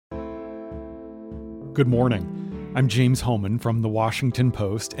Good morning. I'm James Hohmann from The Washington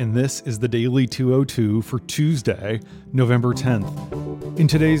Post, and this is the Daily 202 for Tuesday, November 10th. In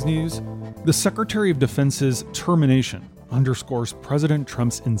today's news, the Secretary of Defense's termination underscores President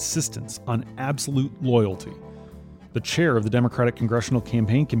Trump's insistence on absolute loyalty. The chair of the Democratic Congressional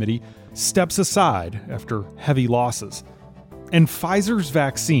Campaign Committee steps aside after heavy losses. And Pfizer's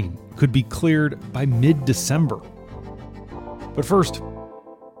vaccine could be cleared by mid-December. But first,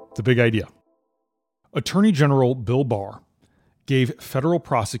 the big idea. Attorney General Bill Barr gave federal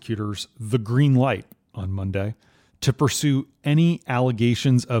prosecutors the green light on Monday to pursue any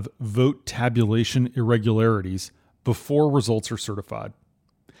allegations of vote tabulation irregularities before results are certified.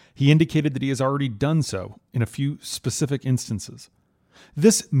 He indicated that he has already done so in a few specific instances.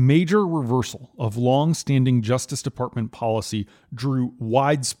 This major reversal of long-standing Justice Department policy drew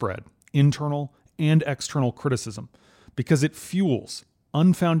widespread internal and external criticism because it fuels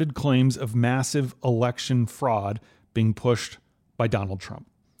unfounded claims of massive election fraud being pushed by Donald Trump.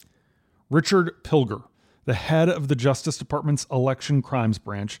 Richard Pilger, the head of the Justice Department's Election Crimes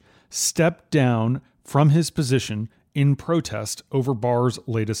Branch, stepped down from his position in protest over Barr's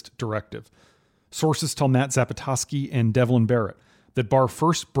latest directive. Sources tell Matt Zapotosky and Devlin Barrett that Barr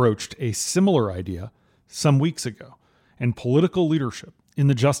first broached a similar idea some weeks ago, and political leadership in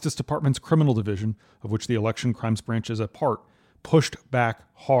the Justice Department's criminal division, of which the Election Crimes Branch is a part, pushed back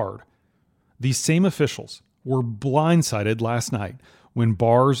hard. These same officials were blindsided last night when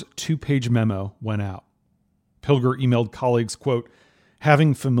Barr's 2-page memo went out. Pilger emailed colleagues, quote,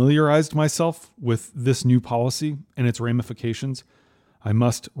 "Having familiarized myself with this new policy and its ramifications, I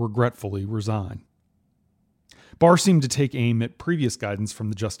must regretfully resign." Barr seemed to take aim at previous guidance from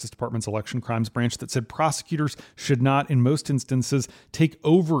the Justice Department's Election Crimes Branch that said prosecutors should not, in most instances, take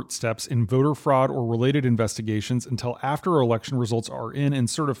overt steps in voter fraud or related investigations until after election results are in and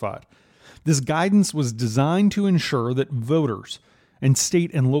certified. This guidance was designed to ensure that voters and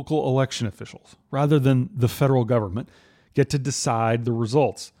state and local election officials, rather than the federal government, get to decide the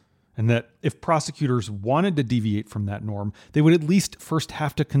results, and that if prosecutors wanted to deviate from that norm, they would at least first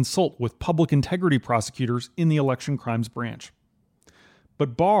have to consult with public integrity prosecutors in the Election Crimes Branch.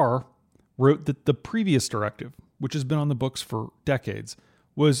 But Barr wrote that the previous directive, which has been on the books for decades,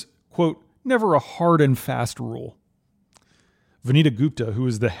 was, quote, never a hard and fast rule. Vanita Gupta, who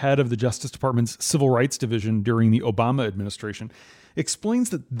is the head of the Justice Department's Civil Rights Division during the Obama administration, explains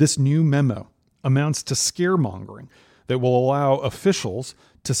that this new memo amounts to scaremongering that will allow officials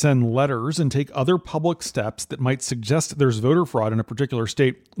to send letters and take other public steps that might suggest there's voter fraud in a particular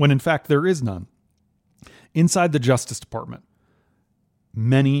state when in fact there is none. Inside the Justice Department,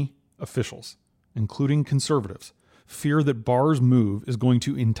 many officials, including conservatives, fear that Barr's move is going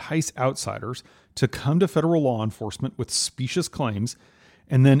to entice outsiders to come to federal law enforcement with specious claims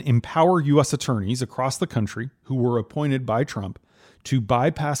and then empower U.S. attorneys across the country who were appointed by Trump to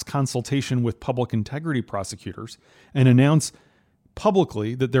bypass consultation with public integrity prosecutors and announce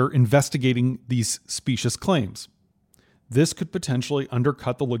publicly that they're investigating these specious claims. This could potentially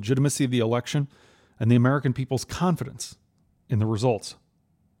undercut the legitimacy of the election and the American people's confidence in the results.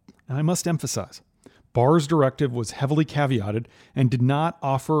 And I must emphasize, Barr's directive was heavily caveated and did not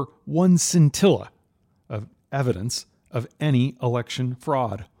offer one scintilla of evidence of any election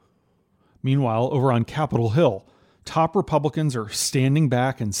fraud. Meanwhile, over on Capitol Hill, top Republicans are standing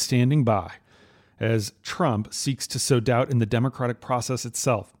back and standing by as Trump seeks to sow doubt in the democratic process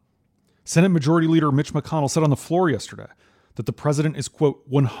itself. Senate Majority Leader Mitch McConnell said on the floor yesterday that the president is, quote,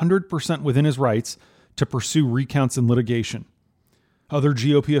 100% within his rights to pursue recounts and litigation. Other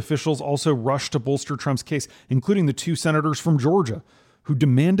GOP officials also rushed to bolster Trump's case, including the 2 senators from Georgia, who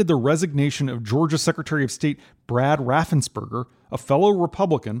demanded the resignation of Georgia Secretary of State Brad Raffensperger, a fellow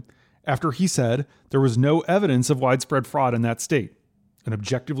Republican, after he said there was no evidence of widespread fraud in that state, an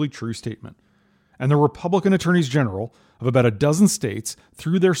objectively true statement. And the Republican attorneys general of about a dozen states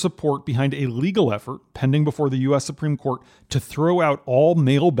threw their support behind a legal effort pending before the U.S. Supreme Court to throw out all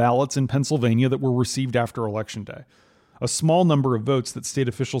mail ballots in Pennsylvania that were received after Election Day, a small number of votes that state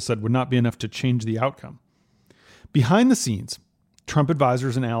officials said would not be enough to change the outcome. Behind the scenes, Trump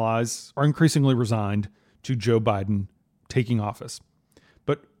advisors and allies are increasingly resigned to Joe Biden taking office.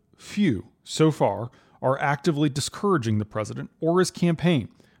 But few, so far, are actively discouraging the president or his campaign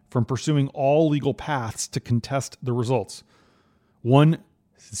from pursuing all legal paths to contest the results. One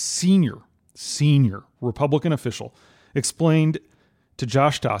senior Republican official explained to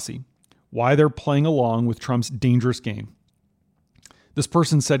Josh Dossie why they're playing along with Trump's dangerous game. This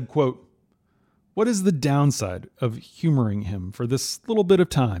person said, quote, "What is the downside of humoring him for this little bit of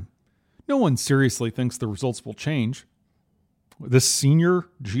time? No one seriously thinks the results will change." This senior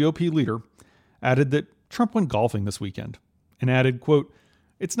GOP leader added that Trump went golfing this weekend and added, quote,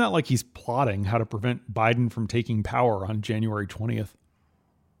 "It's not like he's plotting how to prevent Biden from taking power on January 20th.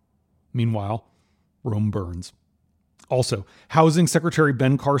 Meanwhile, Rome burns. Also, Housing Secretary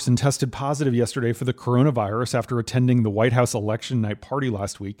Ben Carson tested positive yesterday for the coronavirus after attending the White House election night party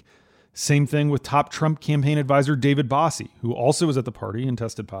last week. Same thing with top Trump campaign advisor David Bossie, who also was at the party and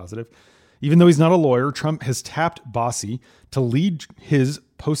tested positive. Even though he's not a lawyer, Trump has tapped Bossie to lead his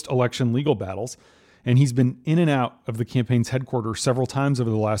post-election legal battles, and he's been in and out of the campaign's headquarters several times over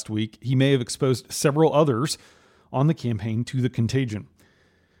the last week. He may have exposed several others on the campaign to the contagion.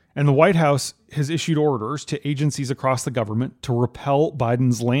 And the White House has issued orders to agencies across the government to repel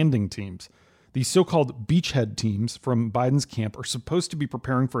Biden's landing teams. These so-called beachhead teams from Biden's camp are supposed to be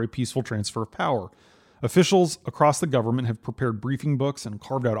preparing for a peaceful transfer of power. Officials across the government have prepared briefing books and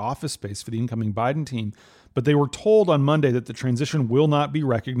carved out office space for the incoming Biden team, but they were told on Monday that the transition will not be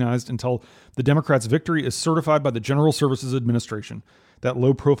recognized until the Democrats' victory is certified by the General Services Administration, that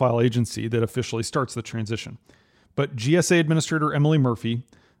low-profile agency that officially starts the transition. But GSA Administrator Emily Murphy,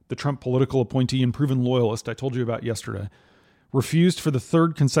 the Trump political appointee and proven loyalist I told you about yesterday, refused for the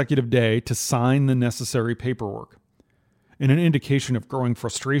third consecutive day to sign the necessary paperwork. In an indication of growing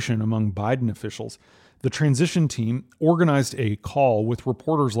frustration among Biden officials, the transition team organized a call with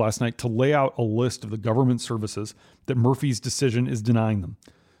reporters last night to lay out a list of the government services that Murphy's decision is denying them.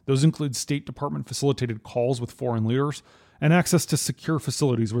 Those include State Department facilitated calls with foreign leaders and access to secure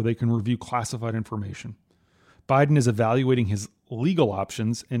facilities where they can review classified information. Biden is evaluating his legal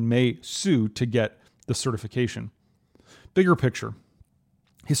options and may sue to get the certification. Bigger picture.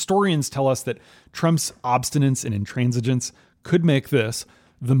 Historians tell us that Trump's obstinance and intransigence could make this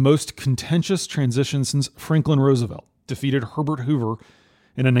the most contentious transition since Franklin Roosevelt defeated Herbert Hoover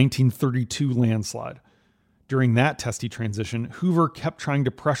in a 1932 landslide. During that testy transition, Hoover kept trying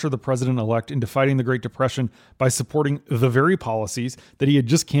to pressure the president-elect into fighting the Great Depression by supporting the very policies that he had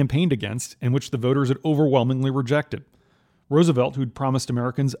just campaigned against and which the voters had overwhelmingly rejected. Roosevelt, who'd promised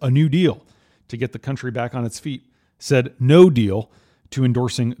Americans a New Deal to get the country back on its feet, said no deal to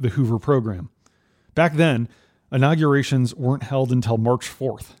endorsing the Hoover program. Back then, inaugurations weren't held until March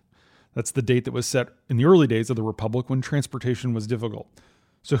 4th. That's the date that was set in the early days of the Republic when transportation was difficult.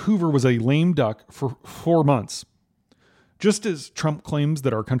 So Hoover was a lame duck for 4 months. Just as Trump claims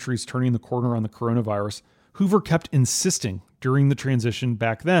that our country's turning the corner on the coronavirus, Hoover kept insisting during the transition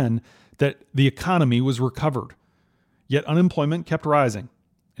back then that the economy was recovered. Yet unemployment kept rising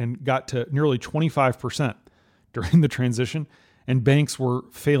and got to nearly 25% during the transition, and banks were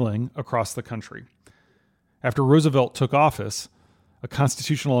failing across the country. After Roosevelt took office, a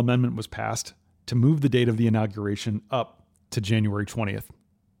constitutional amendment was passed to move the date of the inauguration up to January 20th.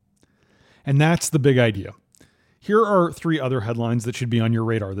 And that's the big idea. Here are 3 other headlines that should be on your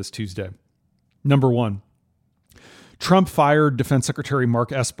radar this Tuesday. Number 1, Trump fired Defense Secretary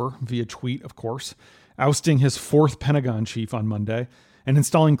Mark Esper via tweet, of course, ousting his 4th Pentagon chief on Monday and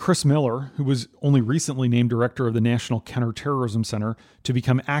installing Chris Miller, who was only recently named director of the National Counterterrorism Center, to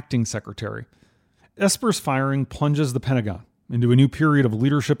become acting secretary. Esper's firing plunges the Pentagon into a new period of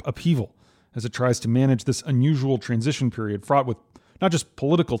leadership upheaval as it tries to manage this unusual transition period fraught with not just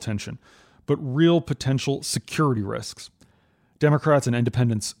political tension, but real potential security risks. Democrats and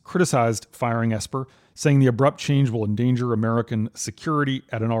independents criticized firing Esper, saying the abrupt change will endanger American security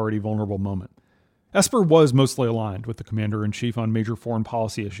at an already vulnerable moment. Esper was mostly aligned with the commander-in-chief on major foreign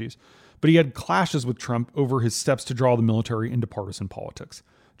policy issues, but he had clashes with Trump over his steps to draw the military into partisan politics.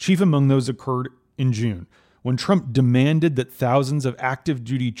 Chief among those occurred in June, when Trump demanded that thousands of active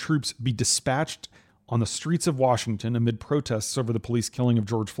duty troops be dispatched on the streets of Washington amid protests over the police killing of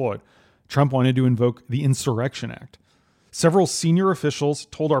George Floyd. Trump wanted to invoke the Insurrection Act. Several senior officials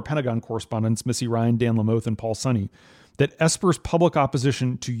told our Pentagon correspondents, Missy Ryan, Dan Lamothe, and Paul Sunny, that Esper's public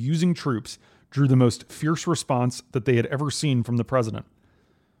opposition to using troops drew the most fierce response that they had ever seen from the president.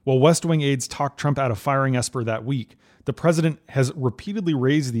 While West Wing aides talked Trump out of firing Esper that week, the president has repeatedly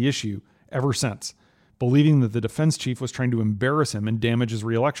raised the issue ever since, believing that the defense chief was trying to embarrass him and damage his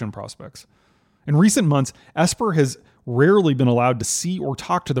re-election prospects. In recent months, Esper has rarely been allowed to see or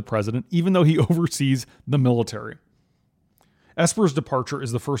talk to the president, even though he oversees the military. Esper's departure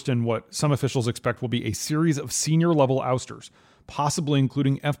is the first in what some officials expect will be a series of senior-level ousters, possibly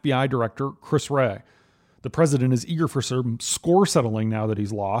including FBI Director Chris Wray. The president is eager for some score settling now that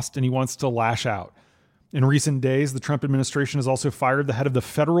he's lost, and he wants to lash out. In recent days, the Trump administration has also fired the head of the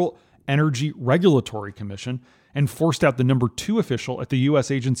Federal Energy Regulatory Commission and forced out the number 2 official at the U.S.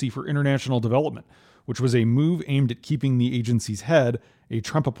 Agency for International Development, which was a move aimed at keeping the agency's head, a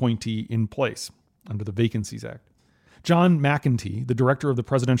Trump appointee, in place under the Vacancies Act. John McEntee, the director of the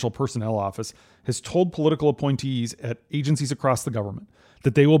Presidential Personnel Office, has told political appointees at agencies across the government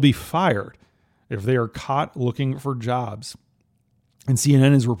that they will be fired if they are caught looking for jobs. And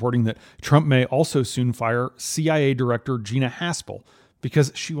CNN is reporting that Trump may also soon fire CIA Director Gina Haspel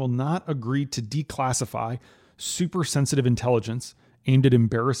because she will not agree to declassify super sensitive intelligence aimed at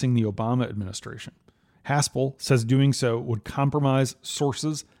embarrassing the Obama administration. Haspel says doing so would compromise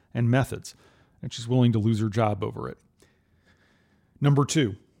sources and methods, and she's willing to lose her job over it. Number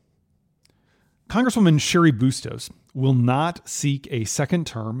 2, Congresswoman Cheri Bustos will not seek a second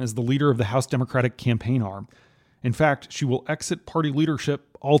term as the leader of the House Democratic campaign arm. In fact, she will exit party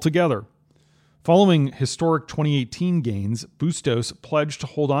leadership altogether. Following historic 2018 gains, Bustos pledged to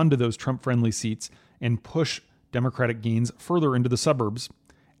hold on to those Trump-friendly seats and push Democratic gains further into the suburbs,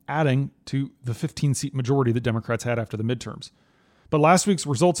 adding to the 15-seat majority that Democrats had after the midterms. But last week's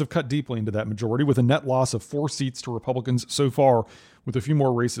results have cut deeply into that majority, with a net loss of 4 seats to Republicans so far, with a few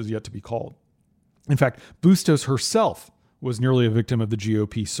more races yet to be called. In fact, Bustos herself was nearly a victim of the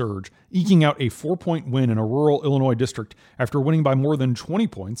GOP surge, eking out a 4-point win in a rural Illinois district after winning by more than 20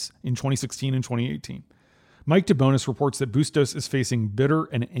 points in 2016 and 2018. Mike DeBonis reports that Bustos is facing bitter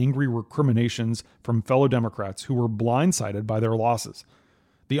and angry recriminations from fellow Democrats who were blindsided by their losses.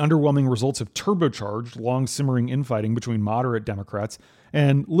 The underwhelming results have turbocharged long-simmering infighting between moderate Democrats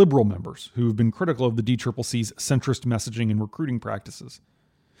and liberal members who have been critical of the DCCC's centrist messaging and recruiting practices.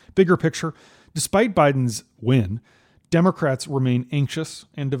 Bigger picture, despite Biden's win, Democrats remain anxious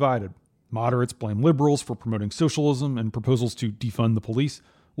and divided. Moderates blame liberals for promoting socialism and proposals to defund the police.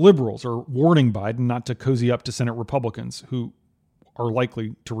 Liberals are warning Biden not to cozy up to Senate Republicans, who are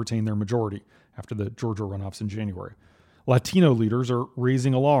likely to retain their majority after the Georgia runoffs in January. Latino leaders are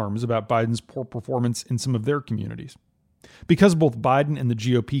raising alarms about Biden's poor performance in some of their communities. Because both Biden and the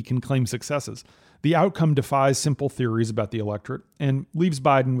GOP can claim successes, the outcome defies simple theories about the electorate and leaves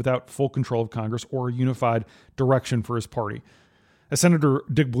Biden without full control of Congress or a unified direction for his party. As Senator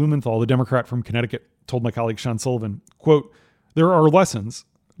Dick Blumenthal, the Democrat from Connecticut, told my colleague Sean Sullivan, quote, "There are lessons,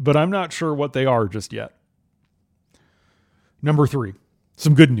 but I'm not sure what they are just yet." Number 3,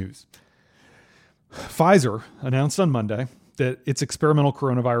 some good news. Pfizer announced on Monday that its experimental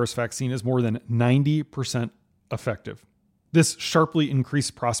coronavirus vaccine is more than 90% effective. This sharply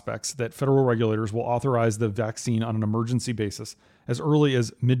increased prospects that federal regulators will authorize the vaccine on an emergency basis as early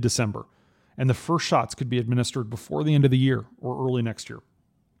as mid-December, and the first shots could be administered before the end of the year or early next year.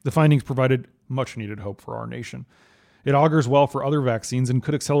 The findings provided much-needed hope for our nation. It augurs well for other vaccines and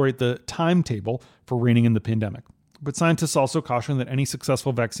could accelerate the timetable for reining in the pandemic. But scientists also caution that any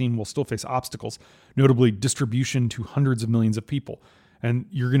successful vaccine will still face obstacles, notably distribution to hundreds of millions of people, and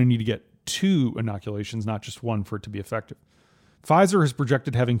you're going to need to get 2 inoculations, not just 1, for it to be effective. Pfizer has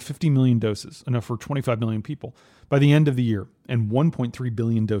projected having 50 million doses, enough for 25 million people, by the end of the year, and 1.3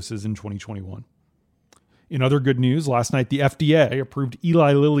 billion doses in 2021. In other good news, last night the FDA approved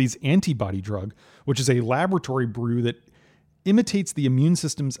Eli Lilly's antibody drug, which is a laboratory brew that imitates the immune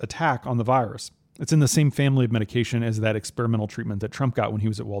system's attack on the virus. It's in the same family of medication as that experimental treatment that Trump got when he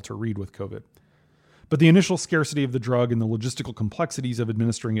was at Walter Reed with COVID. But the initial scarcity of the drug and the logistical complexities of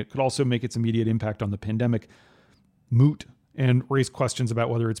administering it could also make its immediate impact on the pandemic moot and raise questions about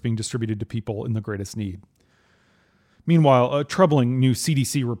whether it's being distributed to people in the greatest need. Meanwhile, a troubling new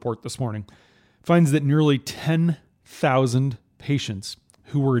CDC report this morning finds that nearly 10,000 patients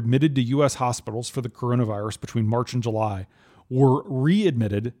who were admitted to U.S. hospitals for the coronavirus between March and July were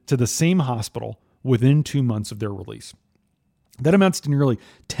readmitted to the same hospital within 2 months of their release. That amounts to nearly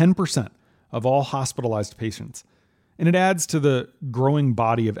 10% of all hospitalized patients, and it adds to the growing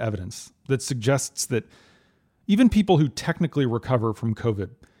body of evidence that suggests that even people who technically recover from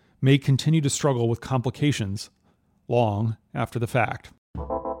COVID may continue to struggle with complications long after the fact.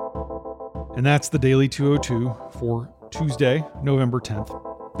 And that's the Daily 202 for Tuesday, November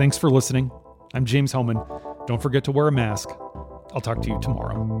 10th. Thanks for listening. I'm James Hohmann. Don't forget to wear a mask. I'll talk to you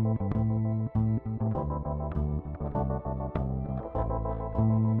tomorrow.